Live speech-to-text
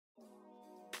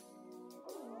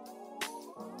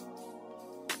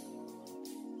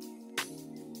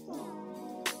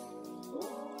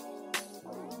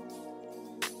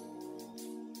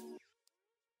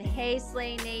Hey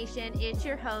Slay Nation, it's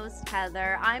your host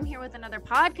Heather. I'm here with another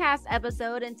podcast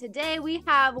episode, and today we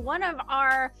have one of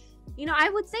our, I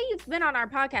would say you've been on our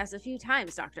podcast a few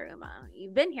times, Dr. Uma.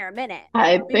 You've been here a minute.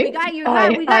 We got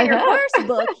your first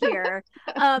book here,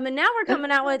 and now we're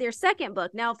coming out with your second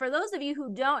book. Now, for those of you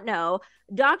who don't know,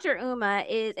 Dr. Uma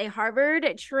is a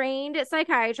Harvard-trained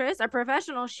psychiatrist, a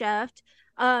professional chef,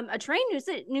 a trained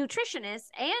nutritionist,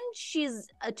 and she's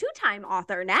a two-time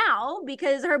author now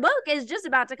because her book is just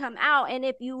about to come out. And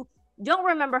if you don't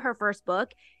remember her first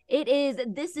book, it is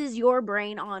This Is Your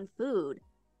Brain on Food.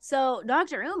 So,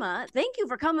 Dr. Uma, thank you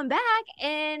for coming back,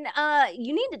 and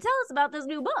you need to tell us about this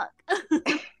new book.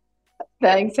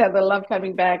 Thanks, Heather. Love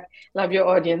coming back. Love your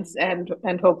audience, and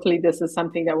hopefully this is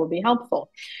something that will be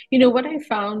helpful. What I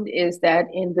found is that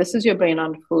in This Is Your Brain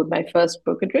on Food, my first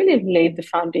book, it really laid the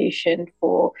foundation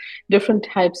for different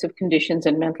types of conditions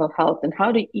and mental health and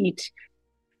how to eat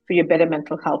for your better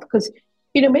mental health. Because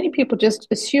many people just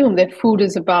assume that food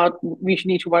is about we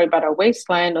need to worry about our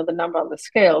waistline or the number on the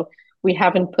scale. We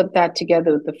haven't put that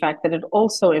together with the fact that it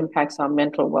also impacts our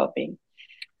mental well-being.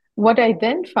 What I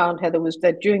then found, Heather, was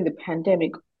that during the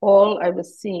pandemic, all I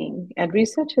was seeing, and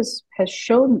research has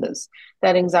shown this,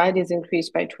 that anxiety has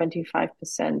increased by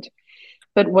 25%.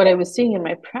 But what I was seeing in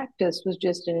my practice was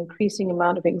just an increasing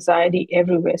amount of anxiety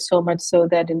everywhere, so much so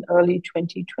that in early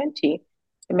 2020,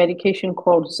 a medication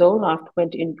called Zoloft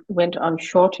went on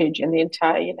shortage in the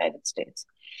entire United States.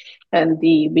 And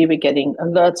we were getting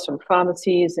alerts from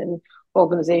pharmacies and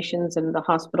organizations and the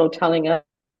hospital telling us,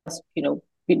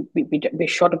 we're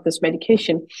short of this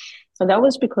medication. And that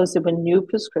was because there were new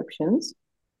prescriptions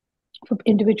for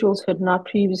individuals who had not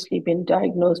previously been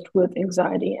diagnosed with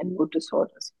anxiety and mood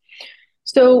disorders.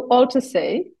 So all to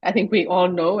say, I think we all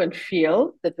know and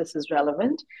feel that this is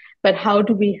relevant, but how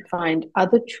do we find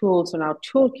other tools in our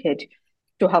toolkit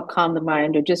to help calm the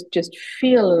mind or just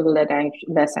feel a little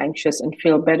less anxious and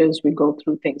feel better as we go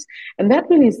through things? And that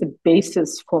really is the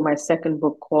basis for my second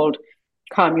book called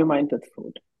Calm Your Mind with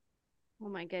Food. Oh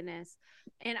my goodness.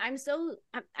 And I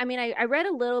read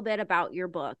a little bit about your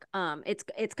book.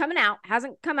 It's coming out,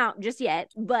 hasn't come out just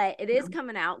yet, but it is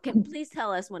coming out. Please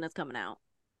tell us when it's coming out.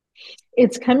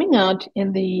 It's coming out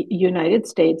in the United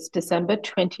States, December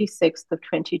 26th of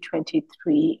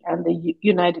 2023, and the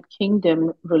United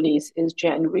Kingdom release is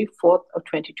January 4th of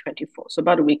 2024, so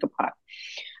about a week apart.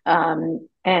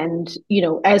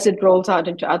 As it rolls out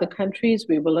into other countries,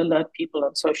 we will alert people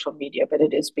on social media, but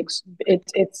it's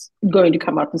going to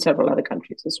come out in several other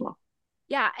countries as well.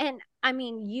 Yeah. And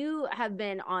you have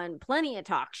been on plenty of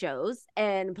talk shows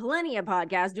and plenty of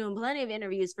podcasts, doing plenty of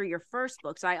interviews for your first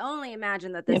book. So I only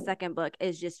imagine that the second book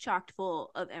is just chocked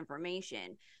full of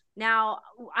information. Now,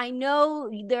 I know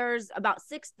there's about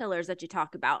 6 pillars that you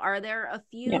talk about. Are there a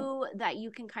few that you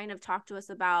can kind of talk to us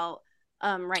about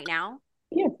right now?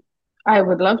 Yeah, I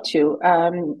would love to,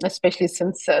 especially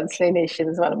since Slay Nation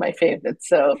is one of my favorites.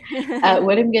 So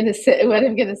what I'm going to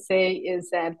say is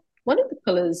that one of the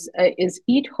pillars is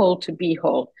eat whole to be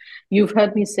whole. You've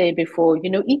heard me say before,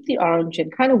 eat the orange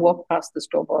and kind of walk past the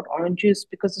store-bought orange juice,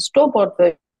 because the store-bought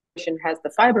version has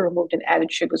the fiber removed and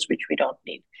added sugars, which we don't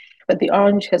need. But the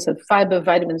orange has the fiber,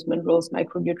 vitamins, minerals,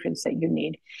 micronutrients that you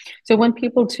need. So I want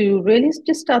people to really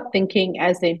just start thinking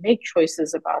as they make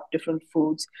choices about different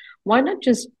foods. Why not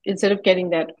just, instead of getting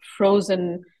that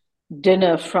frozen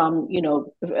dinner from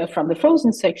the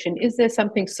frozen section, is there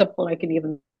something simple I can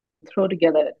even throw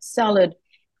together, a salad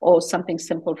or something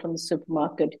simple from the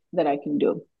supermarket that I can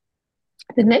do?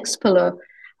 The next pillar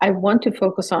I want to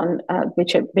focus on,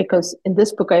 because in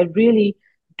this book I really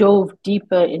dove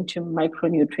deeper into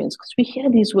micronutrients, because we hear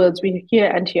these words, we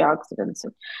hear antioxidants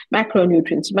and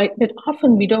macronutrients, but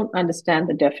often we don't understand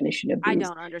the definition of these. I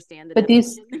don't understand the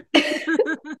definition.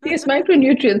 These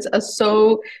micronutrients are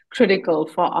so critical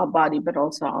for our body, but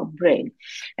also our brain.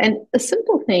 And a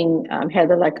simple thing,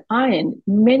 Heather, like iron,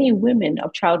 many women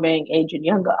of childbearing age and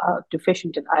younger are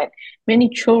deficient in iron. Many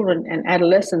children and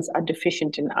adolescents are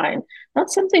deficient in iron. Not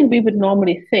something we would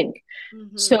normally think.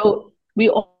 Mm-hmm. So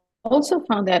we also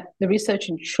found that the research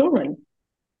in children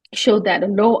showed that a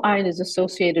low iron is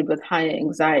associated with higher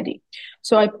anxiety.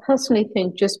 So I personally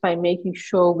think just by making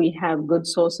sure we have good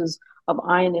sources of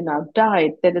iron in our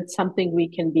diet, that it's something we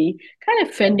can be kind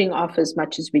of fending off as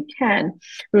much as we can.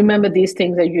 Remember, these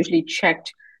things are usually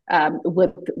checked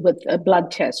with a blood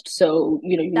test. So,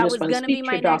 you that just want to speak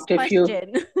to your doctor if you...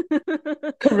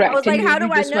 Correct. I was like, how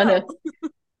do I know?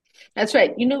 That's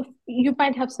right. You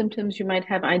might have symptoms. You might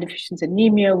have iron deficiency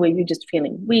anemia where you're just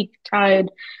feeling weak, tired.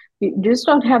 You just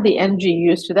don't have the energy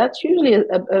you used to. That's usually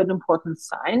an important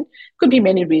sign. Could be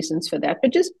many reasons for that,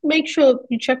 but just make sure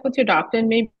you check with your doctor and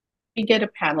maybe get a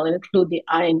panel and include the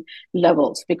iron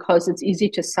levels because it's easy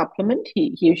to supplement.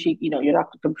 He or she, your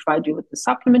doctor can provide you with the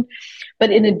supplement.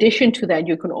 But in addition to that,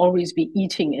 you can always be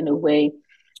eating in a way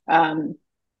um,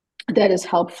 that is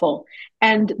helpful.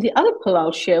 And the other pill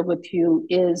I'll share with you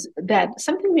is that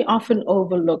something we often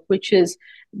overlook, which is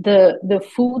the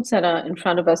foods that are in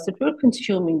front of us that we're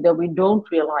consuming that we don't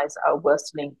realize are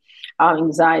worsening our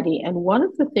anxiety. And one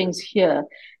of the things here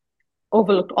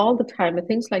overlooked all the time are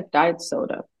things like diet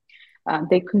soda.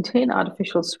 They contain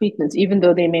artificial sweeteners, even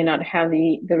though they may not have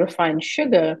the refined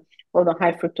sugar or the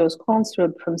high fructose corn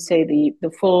syrup from, say,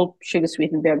 the full sugar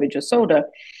sweetened beverage or soda.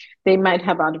 They might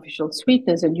have artificial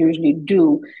sweeteners and usually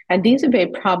do. And these are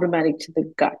very problematic to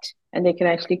the gut and they can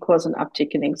actually cause an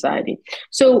uptick in anxiety.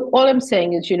 So all I'm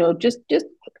saying is, just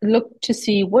look to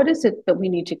see what is it that we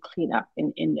need to clean up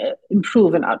and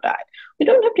improve in our diet. We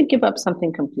don't have to give up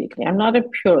something completely. I'm not a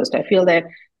purist. I feel that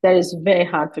is very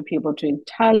hard for people to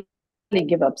entirely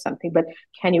give up something, but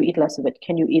can you eat less of it?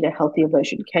 Can you eat a healthier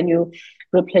version? Can you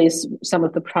replace some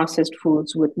of the processed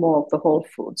foods with more of the whole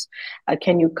foods?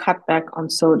 Can you cut back on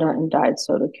soda and diet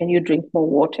soda? Can you drink more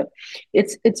water?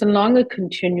 It's a longer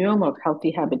continuum of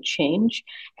healthy habit change,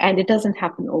 and it doesn't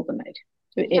happen overnight.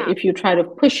 Yeah. If you try to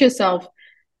push yourself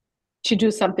to do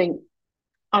something,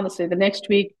 honestly, the next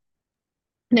week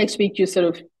you sort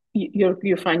of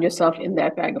you find yourself in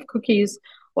that bag of cookies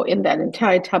or in that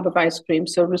entire tub of ice cream.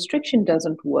 So restriction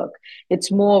doesn't work.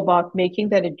 It's more about making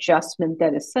that adjustment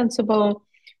that is sensible.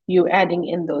 You adding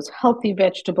in those healthy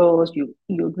vegetables,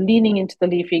 you're leaning into the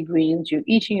leafy greens, you're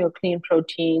eating your clean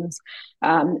proteins,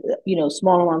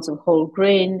 small amounts of whole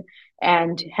grain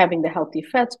and having the healthy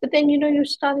fats. But then, you're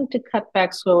starting to cut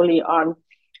back slowly on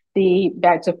the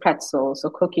bags of pretzels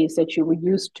or cookies that you were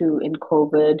used to in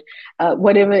COVID,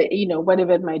 whatever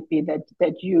it might be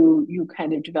that you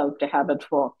kind of developed a habit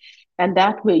for, and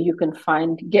that way you can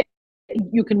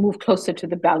you can move closer to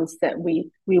the balance that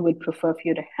we would prefer for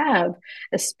you to have,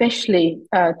 especially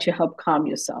to help calm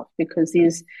yourself, because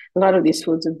a lot of these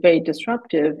foods are very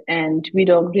disruptive, and we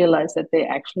don't realize that they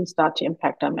actually start to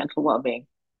impact our mental well-being.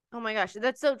 Oh my gosh,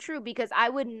 that's so true, because I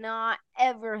would not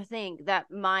ever think that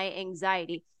my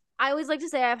anxiety. I always like to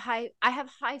say I have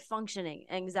high functioning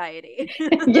anxiety.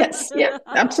 Yes, yeah,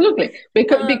 absolutely.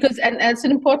 Because and it's an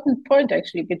important point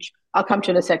actually, which I'll come to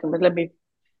in a second, but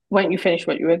why don't you finish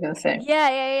what you were going to say?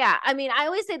 Yeah. I mean, I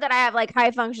always say that I have like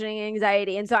high functioning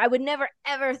anxiety, and so I would never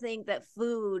ever think that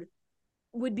food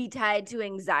would be tied to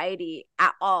anxiety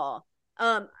at all.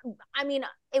 I mean,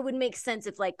 it would make sense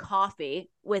if like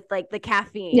coffee with like the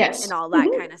caffeine yes. and all that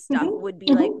kind of stuff would be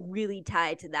like really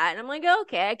tied to that. And I'm like, oh,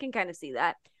 okay, I can kind of see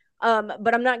that.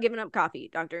 But I'm not giving up coffee,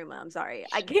 Dr. Uma. I'm sorry.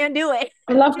 I can't do it.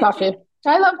 I love coffee.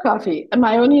 I love coffee. And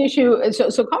my only issue is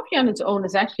so coffee on its own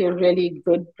is actually a really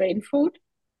good brain food.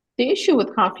 The issue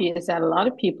with coffee is that a lot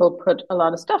of people put a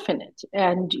lot of stuff in it.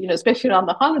 And, especially around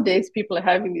the holidays, people are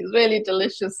having these really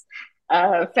delicious,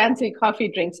 fancy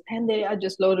coffee drinks, and they are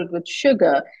just loaded with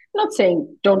sugar. I'm not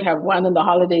saying don't have one in the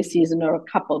holiday season or a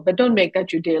couple, but don't make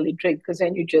that your daily drink, because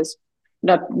then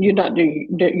you're not doing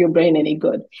your brain any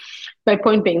good. My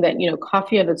point being that,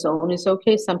 coffee on its own is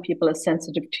okay. Some people are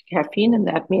sensitive to caffeine, and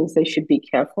that means they should be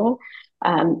careful.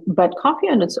 But coffee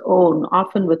on its own,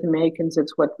 often with Americans,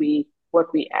 it's what we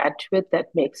add to it that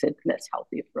makes it less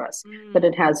healthy for us. But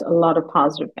it has a lot of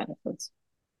positive benefits.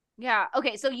 Yeah.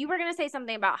 Okay. So you were going to say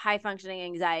something about high functioning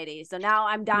anxiety. So now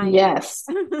I'm dying. Yes.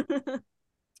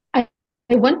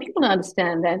 I want people to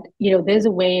understand that, there's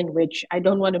a way in which I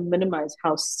don't want to minimize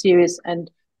how serious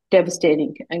and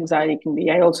devastating anxiety can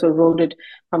be. I also wrote it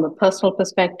from a personal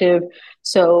perspective.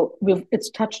 So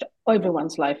it's touched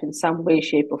everyone's life in some way,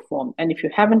 shape, or form. And if you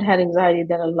haven't had anxiety,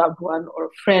 then a loved one or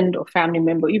a friend or family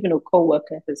member, even a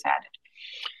coworker has had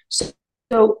it.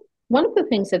 So one of the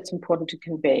things that's important to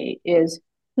convey is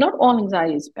not all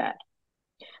anxiety is bad.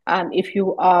 If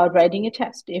you are writing a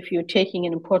test, if you're taking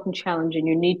an important challenge and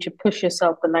you need to push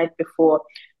yourself the night before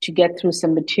to get through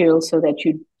some material so that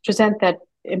you present that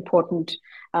important,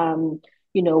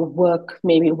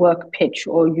 work pitch,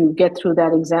 or you get through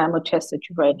that exam or test that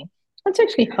you're writing, that's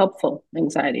actually helpful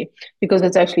anxiety, because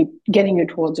it's actually getting you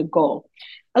towards a goal.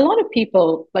 A lot of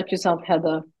people like yourself,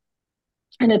 Heather,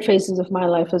 and at phases of my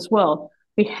life as well,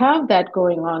 we have that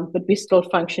going on, but we're still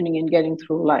functioning and getting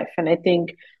through life. And I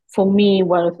think for me,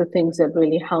 one of the things that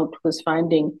really helped was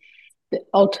finding the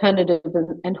alternative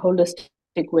and holistic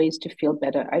ways to feel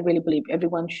better. I really believe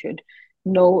everyone should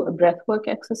know a breathwork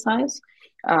exercise.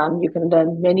 You can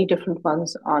learn many different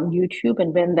ones on YouTube.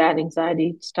 And when that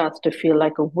anxiety starts to feel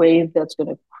like a wave that's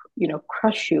going to,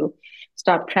 crush you,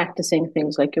 start practicing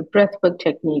things like your breathwork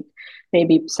technique.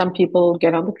 Maybe some people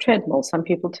get on the treadmill, some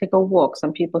people take a walk,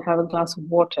 some people have a glass of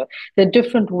water. There are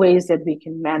different ways that we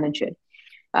can manage it.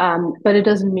 But it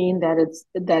doesn't mean that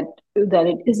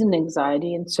it isn't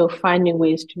anxiety, and so finding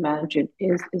ways to manage it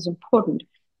is important.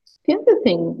 The other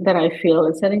thing that I feel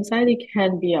is that anxiety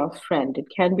can be our friend. It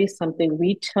can be something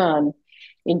we turn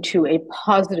into a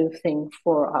positive thing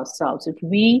for ourselves. If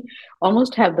we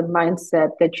almost have the mindset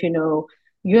that,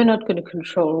 you're not going to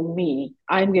control me,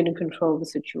 I'm going to control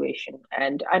the situation,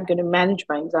 and I'm going to manage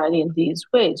my anxiety in these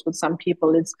ways. With some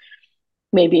people, it's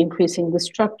maybe increasing the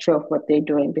structure of what they're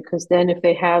doing, because then if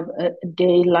they have a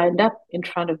day lined up in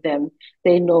front of them,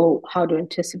 they know how to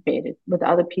anticipate it. With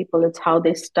other people, it's how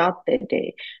they start their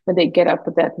day. When they get up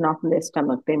with that knot in their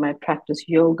stomach, they might practice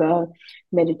yoga,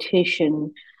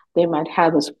 meditation. They might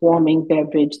have a warming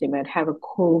beverage. They might have a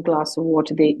cool glass of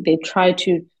water. They try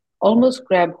to almost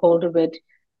grab hold of it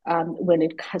when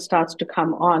it starts to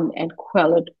come on, and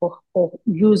quell it, or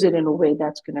use it in a way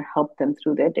that's going to help them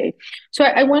through their day. So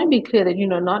I want to be clear that,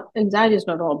 not anxiety is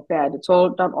not all bad. It's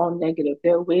all not all negative.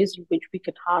 There are ways in which we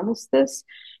can harness this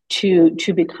to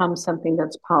become something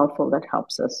that's powerful, that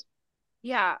helps us.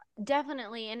 Yeah,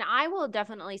 definitely. And I will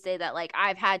definitely say that, like,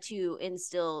 I've had to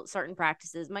instill certain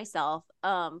practices myself.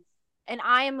 And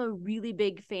I am a really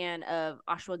big fan of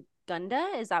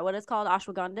ashwagandha. Is that what it's called?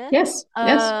 Ashwagandha? Yes,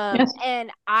 yes, yes.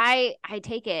 And I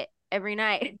take it every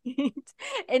night.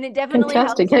 And it definitely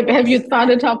Fantastic. helps with my Have you found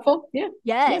stress. it helpful? Yeah,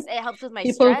 yeah. Yes, it helps with my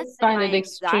People stress and find my it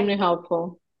extremely anxiety.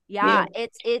 helpful. Yeah, Yeah.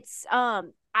 it's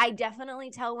I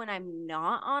definitely tell when I'm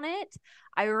not on it.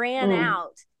 I ran Mm,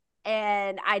 out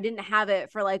and I didn't have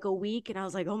it for like a week, and I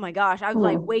was like, "Oh my gosh, I was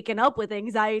like mm. waking up with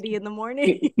anxiety in the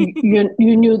morning."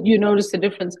 You notice the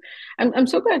difference. I'm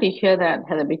so glad to hear that,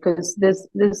 Heather, because there's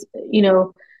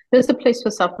a place for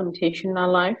supplementation in our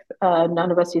life. None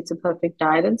of us eats a perfect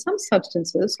diet, and some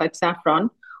substances like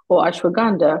saffron or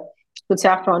ashwagandha. With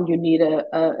saffron, you need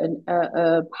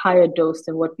a higher dose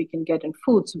than what we can get in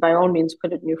food. So by all means,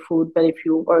 put it in your food. But if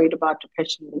you're worried about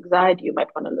depression and anxiety, you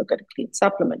might want to look at a clean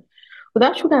supplement. With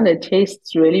ashwagandha, it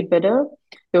tastes really bitter.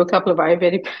 There were a couple of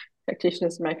Ayurvedic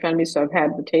practitioners in my family, so I've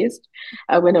had the taste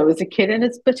when I was a kid, and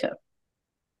it's bitter.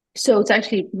 So it's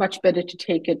actually much better to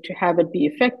take it, to have it be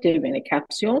effective in a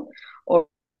capsule or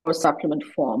supplement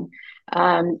form.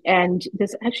 And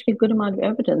there's actually a good amount of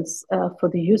evidence for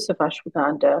the use of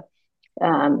ashwagandha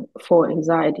for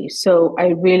anxiety. So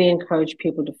I really encourage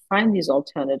people to find these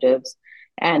alternatives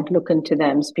and look into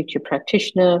them, speak to your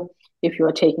practitioner if you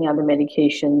are taking other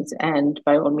medications, and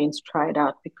by all means try it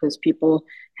out, because people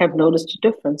have noticed a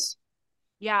difference.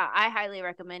 Yeah, I highly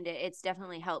recommend it. It's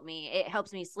definitely helped me. It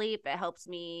helps me sleep. It helps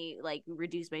me like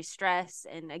reduce my stress,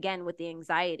 and again with the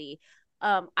anxiety.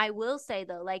 I will say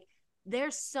though, like,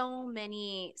 there's so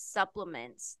many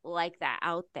supplements like that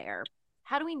out there.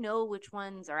 How do we know which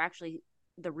ones are actually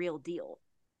the real deal?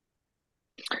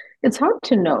 It's hard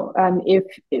to know. If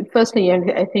firstly,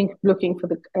 I think looking for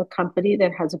a company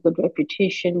that has a good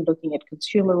reputation, looking at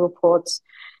consumer reports,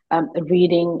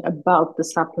 reading about the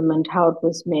supplement, how it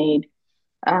was made,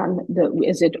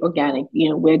 is it organic?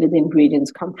 Where did the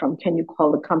ingredients come from? Can you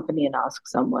call the company and ask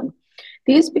someone?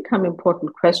 These become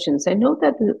important questions. I know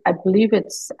that I believe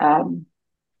it's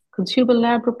Consumer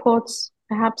Lab Reports,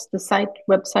 perhaps the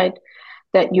website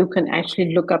that you can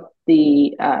actually look up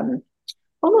the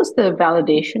almost the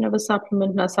validation of a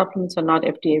supplement. Now, supplements are not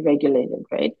FDA regulated,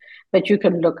 right? But you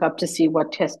can look up to see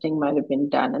what testing might have been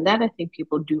done. And that I think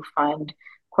people do find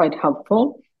quite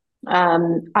helpful.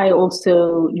 I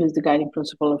also use the guiding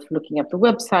principle of looking up the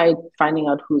website, finding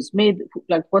out who's made,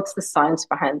 like, what's the science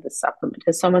behind the supplement?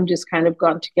 Has someone just kind of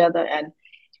gone together and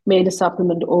made a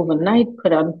supplement overnight,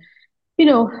 put on,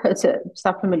 it's a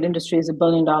supplement industry is $1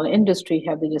 billion industry.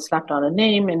 Have they just slapped on a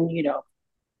name and,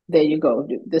 there you go.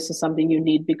 This is something you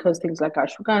need, because things like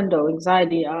ashwagandha or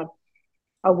anxiety are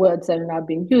words that are now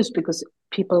being used because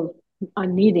people are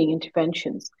needing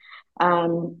interventions.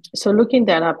 So looking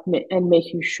that up and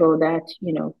making sure that,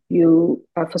 you,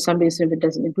 for some reason, if it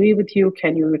doesn't agree with you,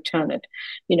 can you return it?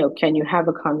 Can you have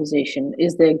a conversation?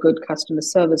 Is there good customer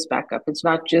service backup? It's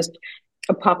not just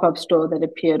a pop-up store that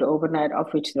appeared overnight,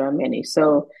 of which there are many.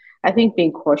 So I think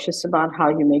being cautious about how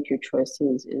you make your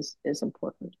choices is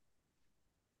important.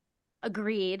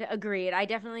 Agreed. I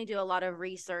definitely do a lot of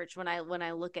research when I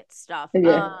look at stuff.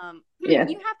 Yeah, yeah.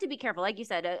 You have to be careful, like you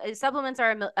said. Supplements are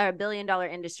a $1 billion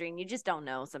industry, and you just don't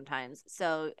know sometimes.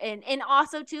 So, and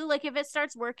also too, like, if it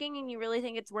starts working and you really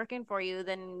think it's working for you,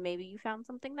 then maybe you found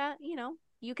something that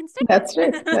you can stick That's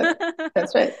right. with.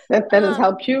 That's right. That has um,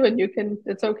 helped you, and you can.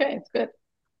 It's okay. It's good.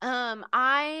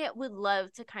 I would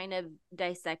love to kind of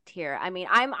dissect here. I mean,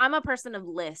 I'm a person of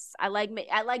lists. I like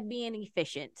being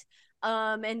efficient.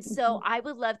 And so Mhm. I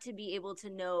would love to be able to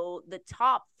know the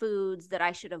top foods that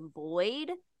I should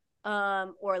avoid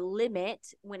or limit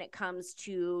when it comes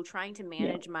to trying to Yeah.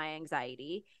 manage my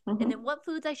anxiety, and then Mhm. what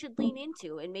foods I should lean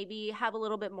into and maybe have a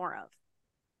little bit more of.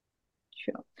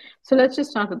 Sure. So let's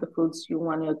just start with the foods you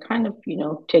want to kind of,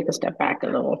 take a step back a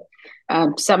little.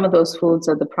 Some of those foods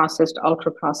are the processed,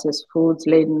 ultra processed foods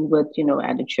laden with,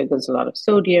 added sugars, a lot of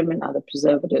sodium and other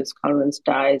preservatives, colorants,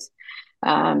 dyes,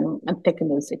 and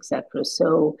thickeners, etc.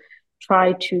 So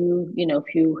try to,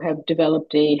 if you have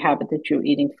developed a habit that you're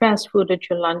eating fast food at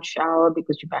your lunch hour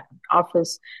because you're back in the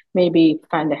office, maybe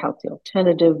find a healthy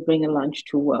alternative, bring a lunch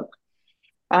to work.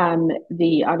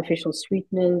 The artificial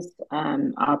sweeteners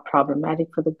are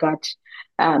problematic for the gut.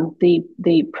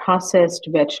 The processed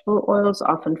vegetable oils,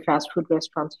 often fast food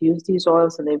restaurants use these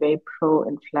oils, and they're very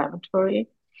pro-inflammatory.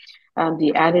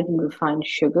 The added and refined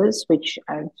sugars, which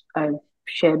I've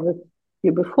shared with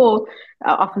you before,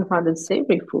 are often found in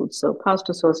savory foods. So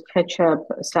pasta sauce, ketchup,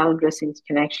 salad dressings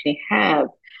can actually have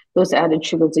those added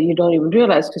sugars that you don't even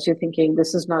realize because you're thinking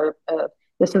this is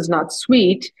not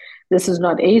sweet, this is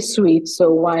not a sweet,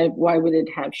 so why would it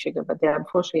have sugar? But they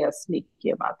unfortunately are sneaky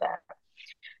about that.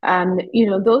 And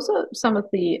those are some of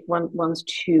the ones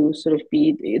to sort of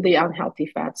be the unhealthy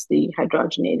fats, the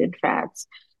hydrogenated fats,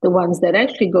 the ones that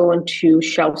actually go into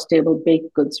shelf-stable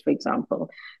baked goods, for example,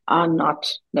 are not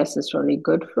necessarily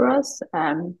good for us.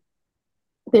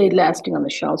 They're lasting on the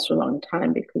shelves for a long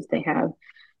time because they have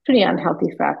pretty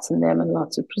unhealthy fats in them and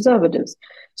lots of preservatives.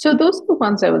 So those are the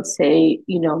ones I would say,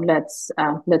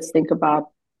 let's think about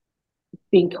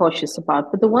being cautious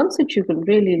about. But the ones that you can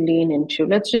really lean into,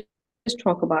 let's just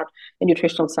talk about a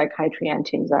nutritional psychiatry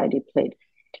anti-anxiety plate.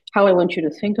 How I want you to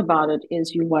think about it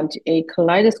is you want a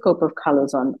kaleidoscope of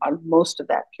colors on most of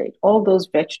that plate, all those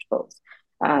vegetables,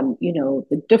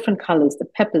 the different colors, the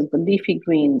peppers, the leafy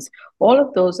greens, all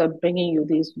of those are bringing you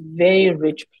these very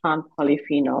rich plant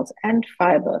polyphenols and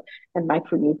fiber and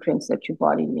micronutrients that your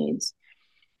body needs.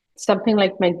 Something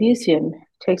like magnesium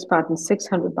takes part in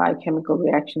 600 biochemical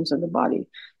reactions in the body.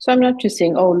 So I'm not just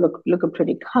saying, oh, look at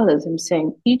pretty colors. I'm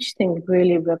saying each thing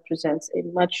really represents a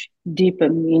much deeper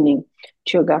meaning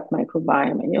to your gut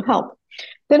microbiome and your health.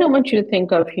 Then I want you to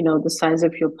think of, the size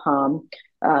of your palm,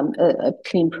 a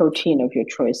clean protein of your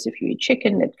choice. If you eat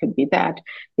chicken, it could be that.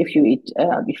 If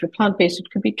you're plant-based, it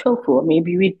could be tofu, or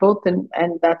maybe you eat both, and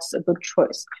that's a good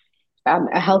choice.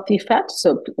 A healthy fat,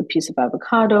 so a piece of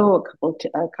avocado,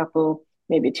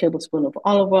 maybe a tablespoon of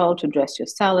olive oil to dress your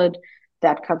salad.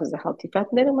 That covers a healthy fat.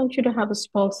 And then I want you to have a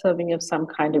small serving of some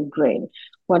kind of grain.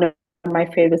 One of my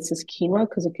favorites is quinoa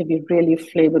because it can be really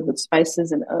flavored with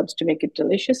spices and herbs to make it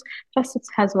delicious. Plus, it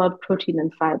has a lot of protein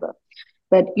and fiber.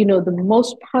 But the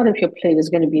most part of your plate is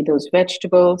going to be those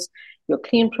vegetables, your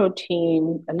clean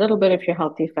protein, a little bit of your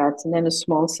healthy fats, and then a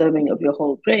small serving of your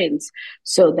whole grains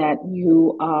so that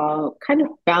you are kind of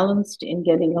balanced in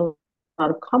getting a lot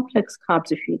of complex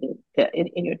carbs if you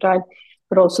in your diet,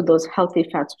 but also those healthy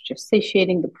fats, which are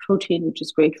satiating, the protein, which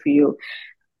is great for you.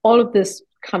 All of this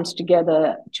comes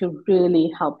together to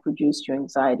really help reduce your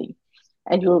anxiety.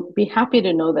 And you'll be happy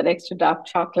to know that extra dark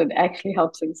chocolate actually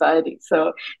helps anxiety.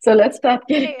 So let's start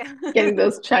getting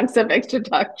those chunks of extra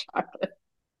dark chocolate.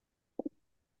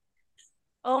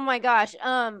 Oh my gosh.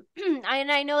 And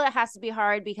I know that has to be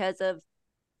hard because of,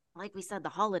 like we said, the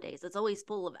holidays. It's always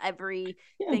full of Yeah,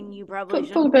 everything you probably full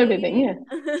shouldn't of be everything. eating.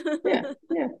 Yeah,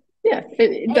 yeah, yeah,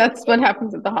 yeah. That's what And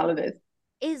happens at the holidays.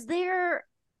 is there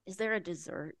a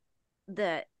dessert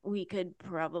that we could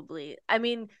probably, I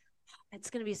mean, it's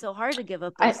gonna be so hard to give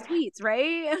up those I sweets,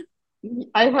 right?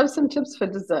 I have some tips for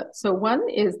dessert. So one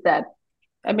is that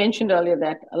I mentioned earlier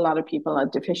that a lot of people are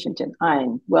deficient in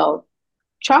iron. Well,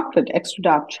 chocolate, extra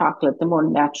dark chocolate, the more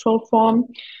natural form,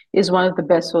 is one of the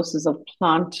best sources of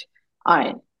plant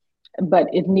iron, but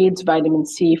it needs vitamin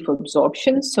C for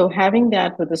absorption. So having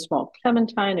that with a small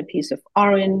clementine, a piece of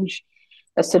orange,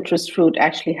 a citrus fruit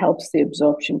actually helps the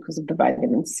absorption because of the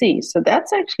vitamin C. So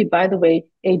that's actually, by the way,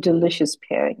 a delicious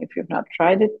pairing. If you've not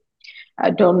tried it,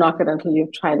 don't knock it until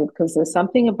you've tried it because there's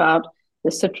something about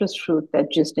the citrus fruit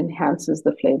that just enhances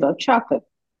the flavor of chocolate.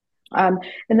 Um,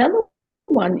 Another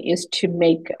one is to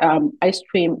make ice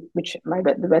cream, which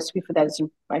the recipe for that is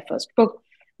in my first book,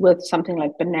 with something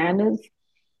like bananas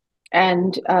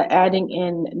and adding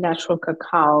in natural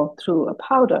cacao through a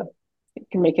powder. It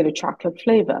can make it a chocolate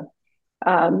flavor.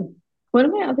 Um, One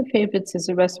of my other favorites is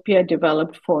a recipe I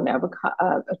developed for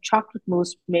a chocolate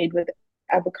mousse made with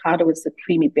avocado as the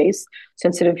creamy base. So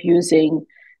instead of using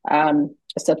a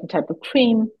certain type of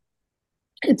cream,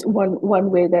 It's one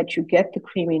way that you get the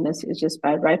creaminess is just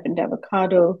by ripened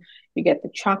avocado. You get the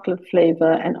chocolate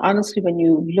flavor, and honestly, when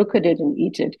you look at it and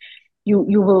eat it, you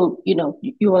will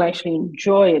you will actually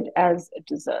enjoy it as a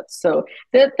dessert. So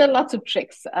there are lots of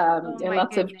tricks, Oh there are my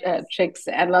lots of goodness. tricks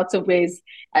and lots of ways.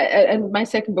 And my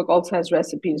second book also has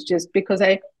recipes, just because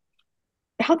I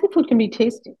healthy food can be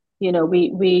tasty.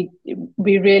 We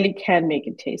really can make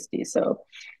it tasty. So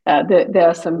there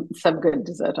are some good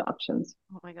dessert options.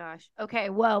 Oh my gosh. Okay,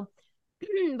 well,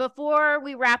 before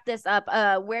we wrap this up,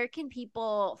 where can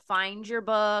people find your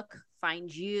book,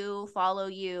 find you, follow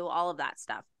you, all of that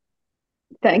stuff?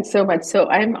 Thanks so much. So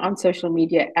I'm on social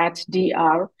media at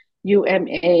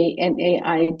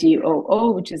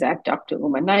DrUmanaidoo, which is at Dr.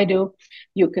 Uma Naidoo.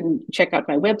 You can check out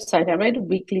my website. I write a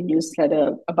weekly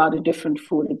newsletter about a different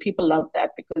food, and people love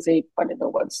that because they want to know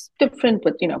what's different,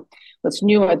 what's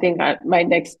new. I think my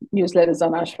next newsletter is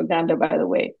on ashwagandha, by the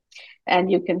way.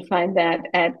 And you can find that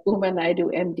at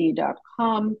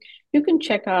umanaidoomd.com. You can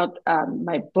check out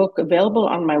my book available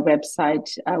on my website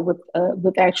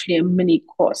with actually a mini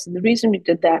course. And the reason we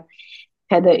did that,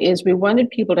 Heather, is we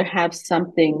wanted people to have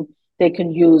something they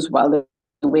can use while they're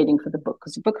waiting for the book,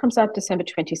 because the book comes out December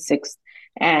 26th.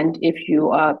 And if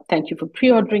you thank you for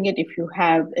pre-ordering it. If you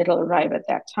have, it'll arrive at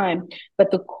that time. But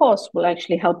the course will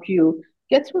actually help you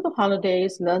get through the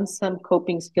holidays, learn some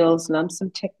coping skills, learn some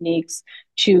techniques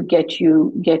to get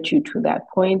you to that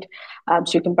point.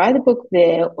 So you can buy the book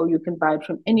there, or you can buy it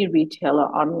from any retailer,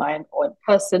 online or in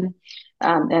person.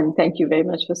 And thank you very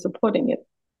much for supporting it.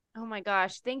 Oh my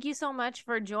gosh. Thank you so much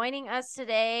for joining us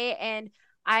today. And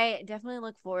I definitely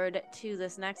look forward to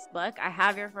this next book. I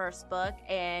have your first book,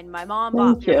 and my mom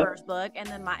bought Thank your you. first book, and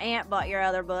then my aunt bought your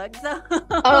other book. So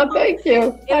Oh, thank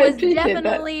you. it I was appreciate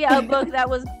definitely that. a book that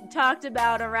was talked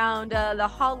about around the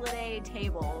holiday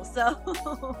table. So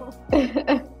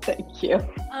Thank you.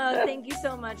 thank you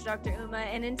so much, Dr. Uma.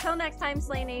 And until next time,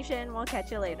 Slay Nation, we'll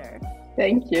catch you later.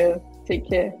 Thank you. Take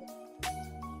care.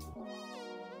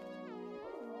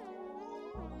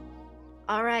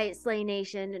 All right, Slay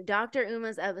Nation, Dr.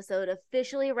 Uma's episode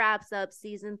officially wraps up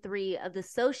season 3 of the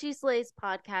So She Slays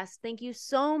podcast. Thank you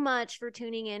so much for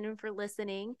tuning in and for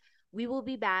listening. We will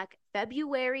be back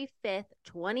February 5th,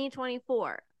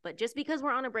 2024. But just because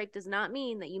we're on a break does not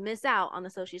mean that you miss out on the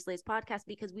So She Slays podcast,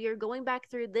 because we are going back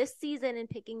through this season and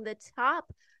picking the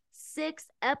top 6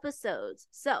 episodes.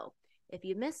 So if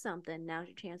you missed something, now's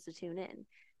your chance to tune in.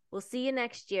 We'll see you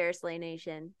next year, Slay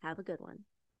Nation. Have a good one.